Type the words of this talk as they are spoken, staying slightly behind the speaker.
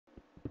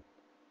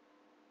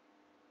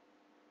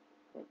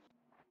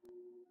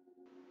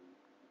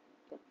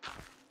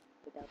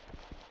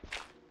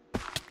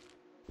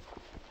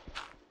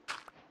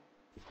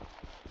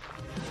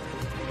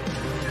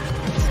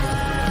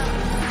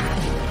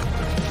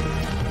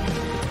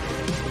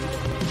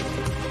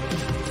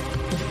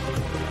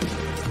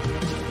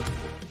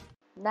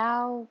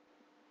now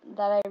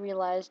that I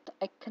realized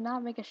I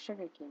cannot make a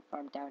sugarcane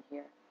farm down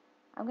here,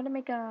 I'm gonna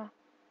make a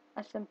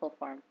simple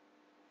farm,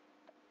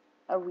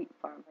 a wheat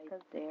farm,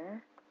 like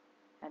there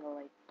and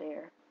like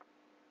there.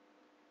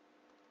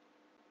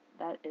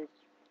 That is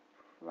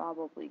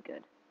probably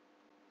good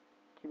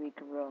to be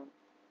grown.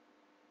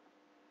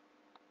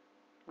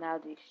 Now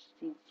these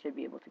seeds should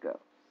be able to grow.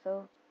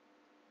 So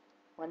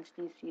once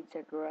these seeds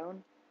are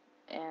grown,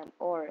 and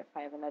or if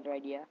I have another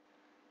idea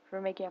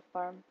for making a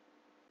farm,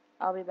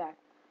 I'll be back.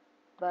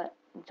 But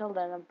until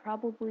then, I'm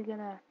probably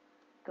gonna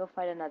go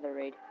fight another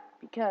raid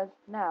because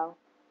now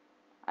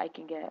I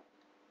can get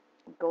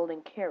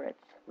golden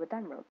carrots with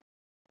emeralds,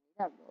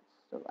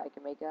 so I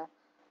can make a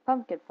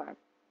pumpkin farm.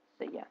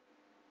 So yeah,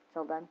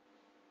 till then.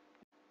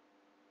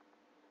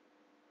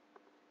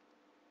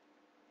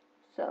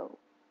 So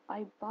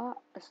I bought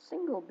a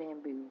single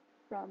bamboo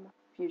from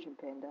Fusion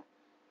Panda.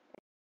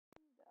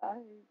 I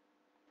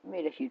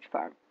made a huge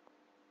farm,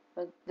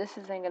 but this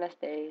isn't gonna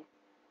stay.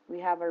 We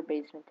have our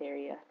basement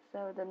area,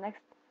 so the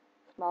next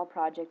small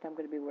project I'm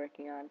gonna be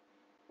working on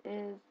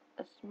is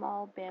a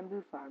small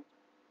bamboo farm.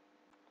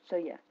 So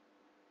yeah,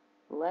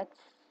 let's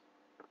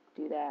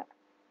do that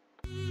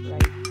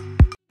right.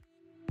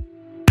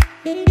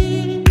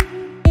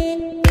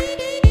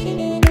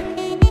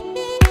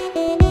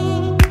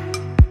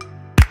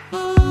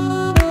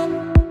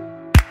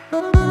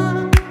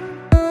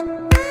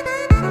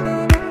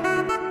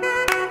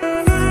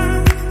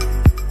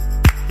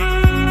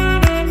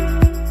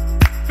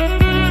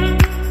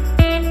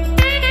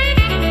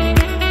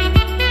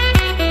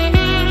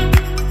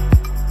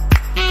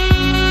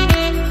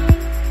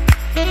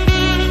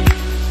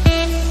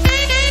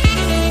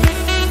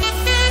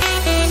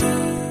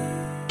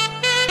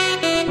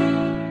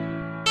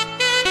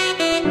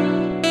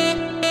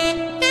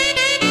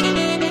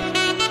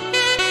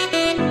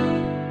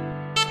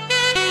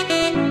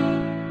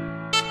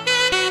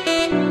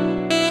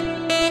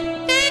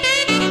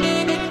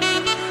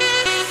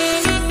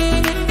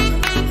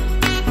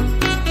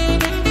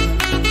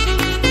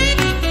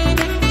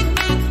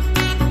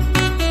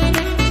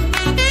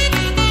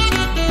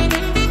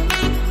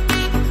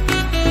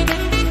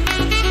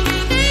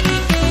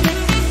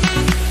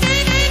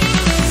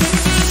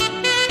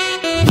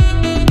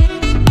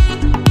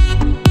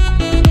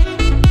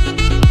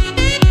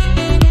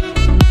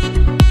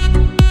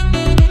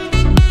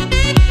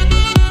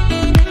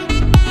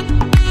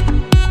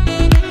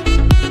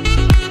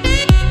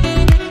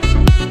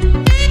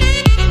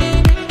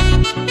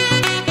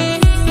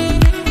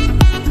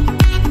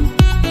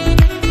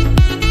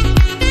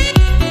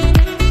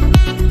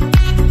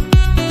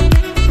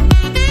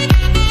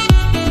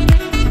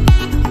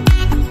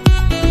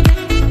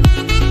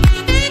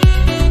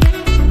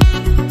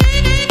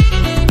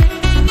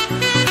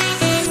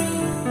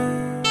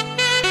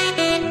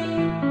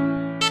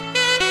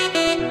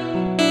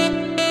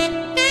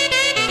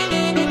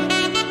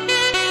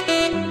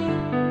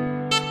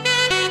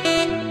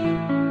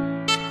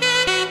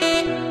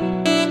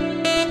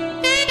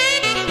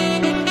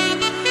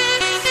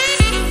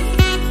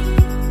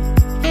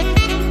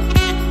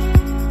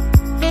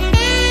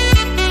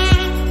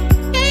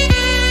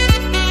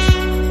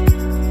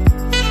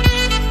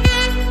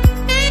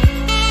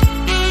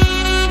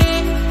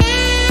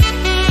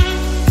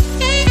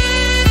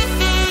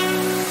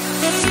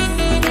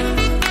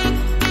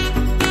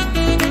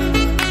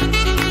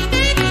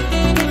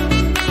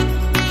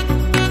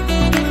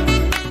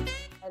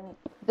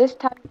 This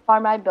type of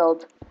farm I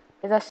built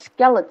is a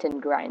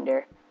skeleton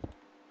grinder.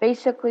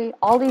 Basically,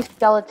 all these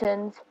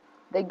skeletons,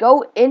 they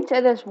go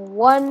into this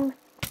one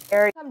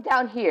area, come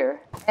down here,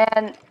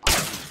 and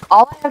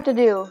all I have to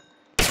do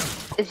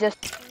is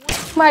just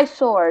swing my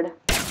sword,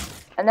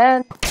 and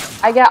then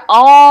I get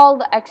all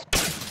the XP.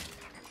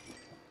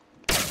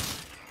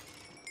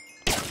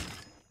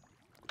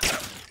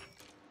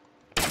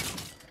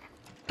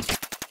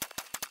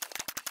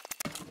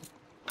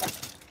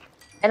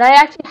 And I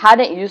actually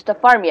hadn't used the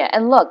farm yet.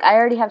 And look, I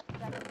already have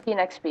 17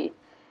 XP.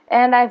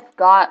 And I've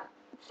got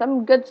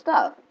some good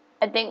stuff.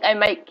 I think I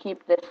might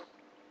keep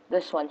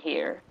this one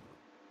here.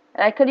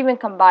 And I could even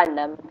combine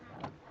them.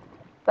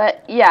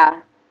 But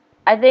yeah,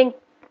 I think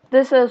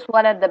this is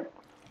one of the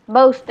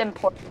most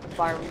important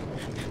farms.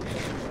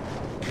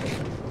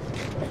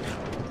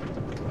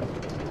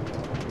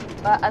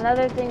 But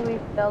another thing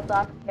we've built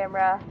off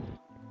camera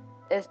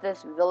is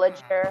this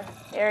villager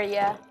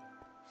area.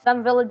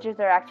 Some villagers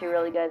are actually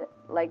really good.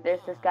 Like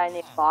there's this guy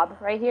named Bob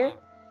right here.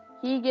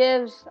 He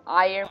gives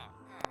iron.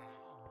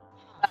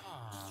 You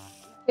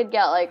could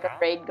get like a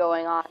raid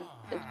going on.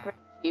 It's pretty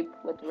cheap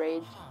with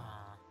raids.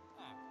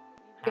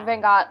 We've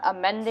even got a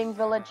mending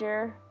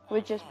villager,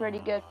 which is pretty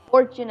good.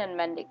 Fortune and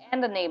mending,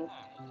 and a name.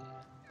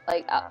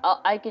 Like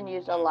I can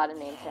use a lot of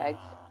name tags.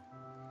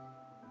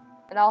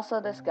 And also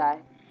this guy,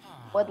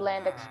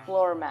 Woodland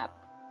Explorer map.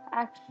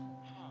 Actually,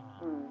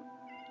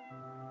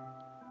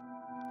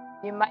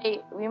 we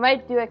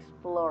might do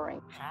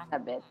exploring a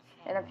bit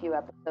in a few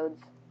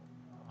episodes.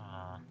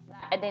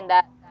 I think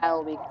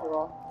that'll be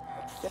cool.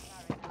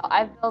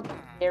 I've built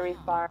dairy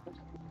farms,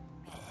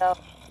 so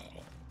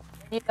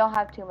you don't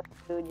have too much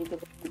food, you can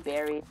just eat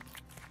berries.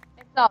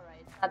 It's alright,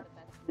 it's not the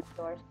best food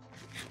source.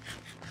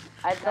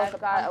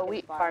 I've got a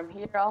wheat farm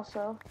here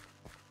also,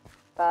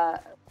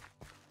 but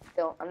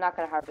I'm not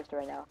gonna harvest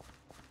right now.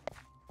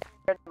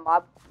 Where the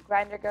mob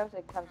grinder goes,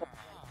 it comes up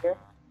right here.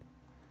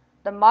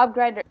 The mob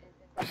grinder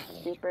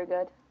isn't super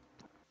good.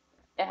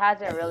 It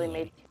hasn't really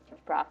made too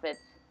much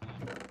profits,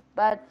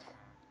 but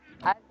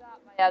I've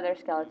got my other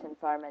skeleton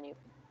farm anyway.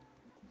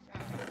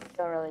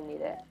 Don't really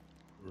need it.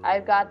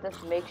 I've got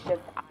this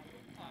makeshift a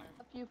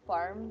few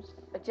farms,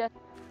 just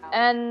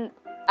and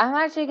I'm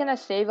actually gonna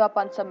save up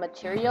on some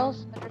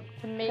materials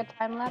to make a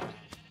time lapse.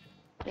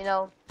 You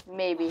know,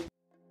 maybe.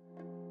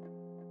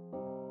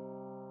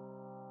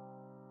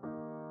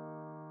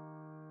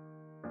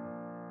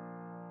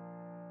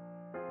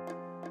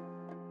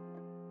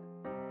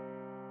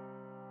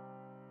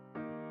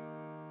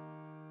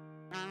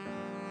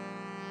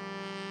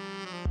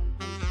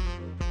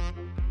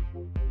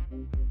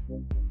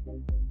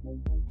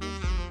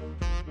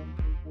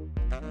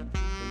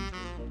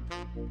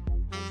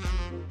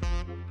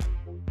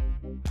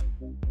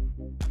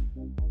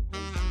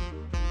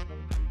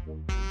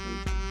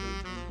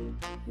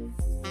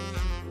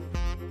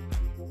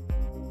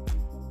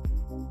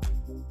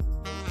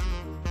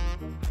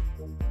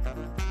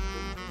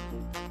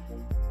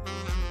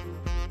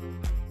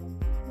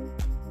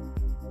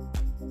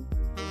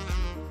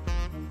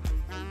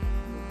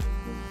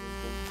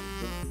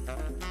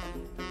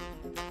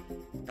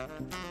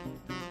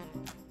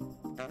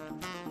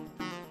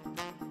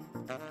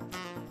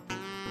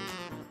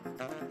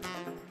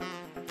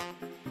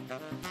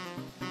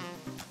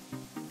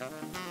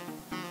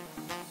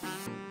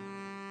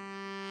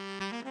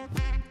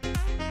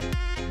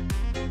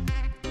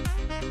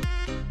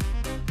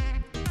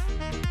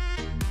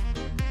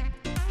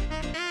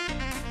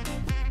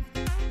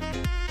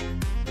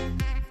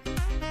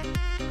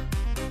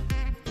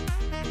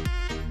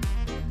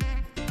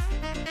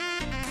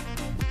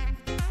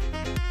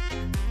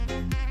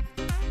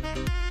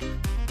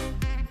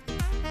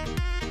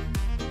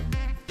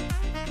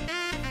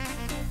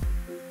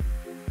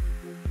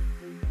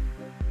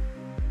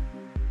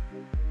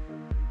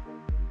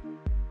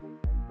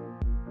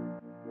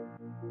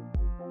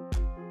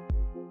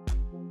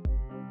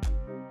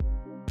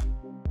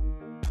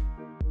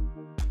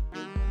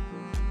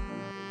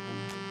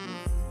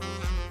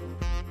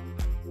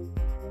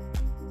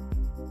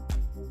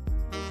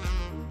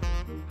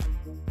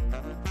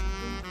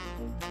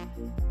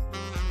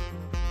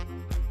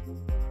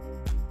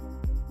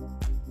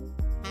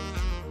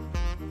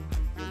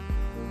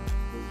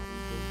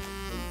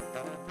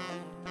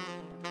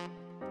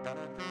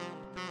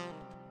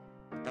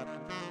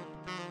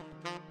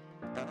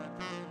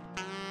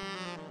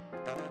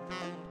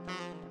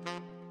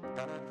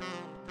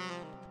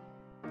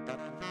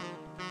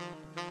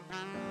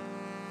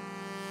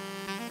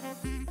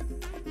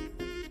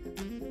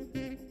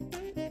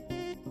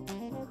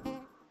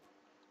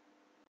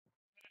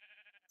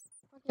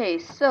 Okay,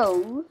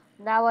 so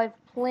now I've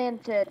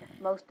planted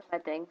most of my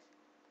things.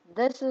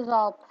 This is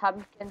all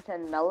pumpkins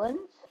and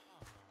melons.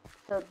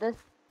 So this,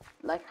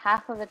 like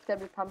half of it's gonna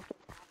be pumpkins,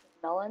 half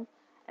is melons.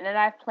 And then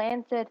I've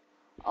planted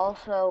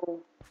also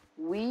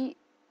wheat.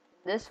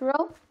 This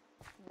row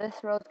is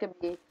gonna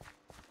be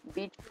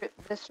beetroot.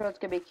 This row is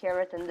gonna be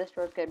carrots, and this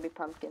row is gonna be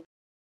pumpkin.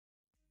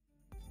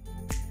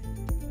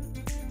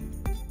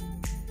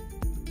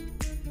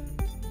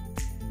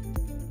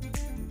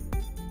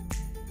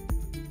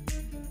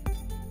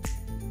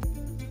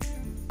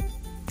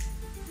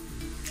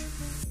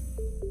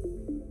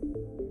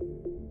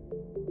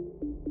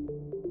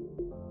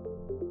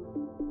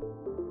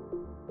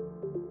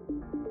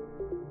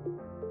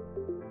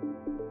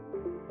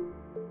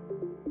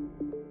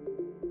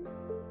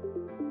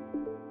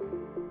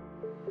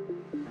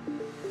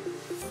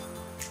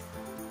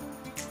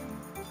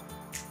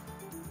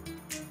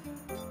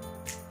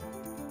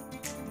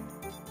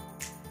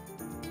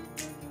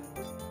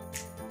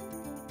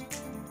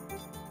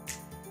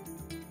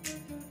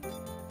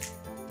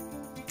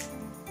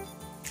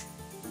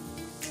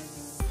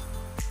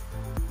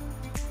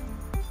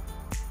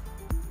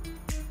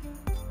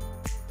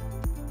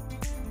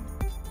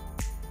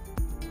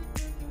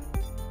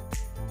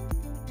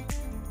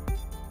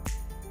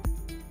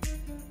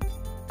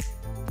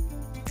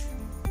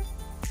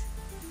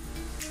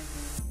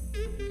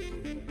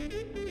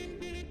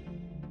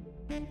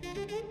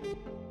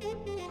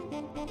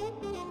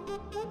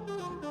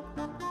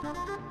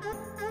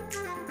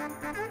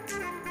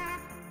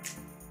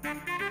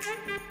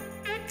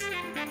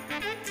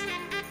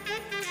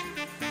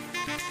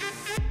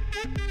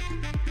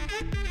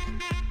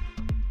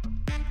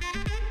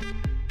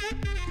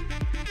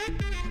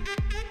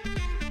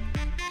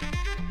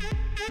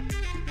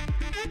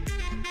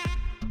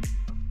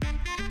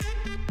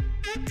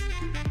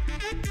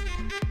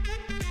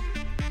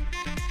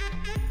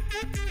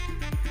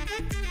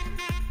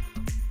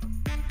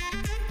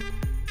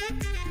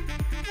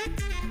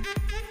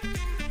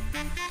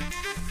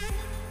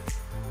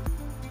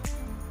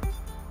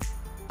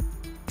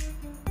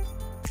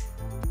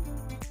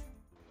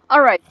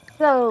 Alright,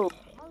 So,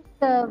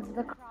 most of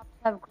the crops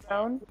have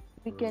grown.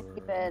 We can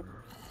even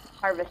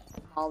harvest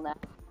them all now.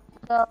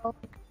 So,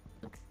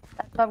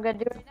 that's what I'm gonna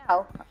do right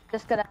now. I'm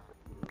just gonna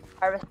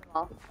harvest them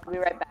all. I'll be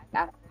right back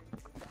after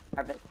I'm done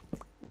harvesting.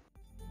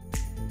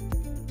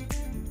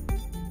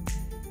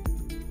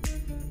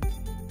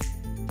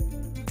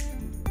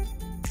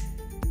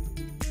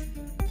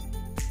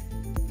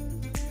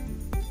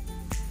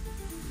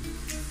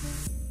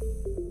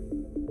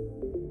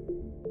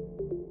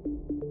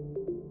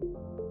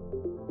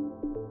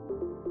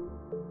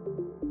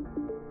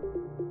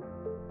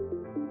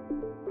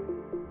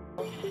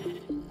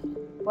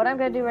 What I'm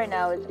gonna do right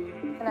now is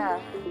I'm gonna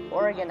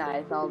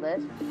organize all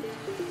this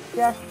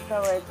just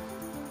so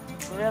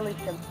it's really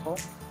simple.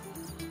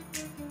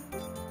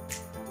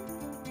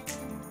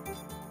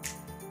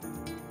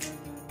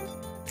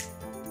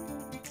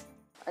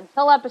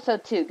 Until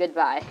episode 2,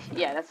 goodbye.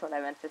 Yeah, that's what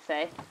I meant to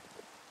say.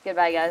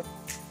 Goodbye, guys.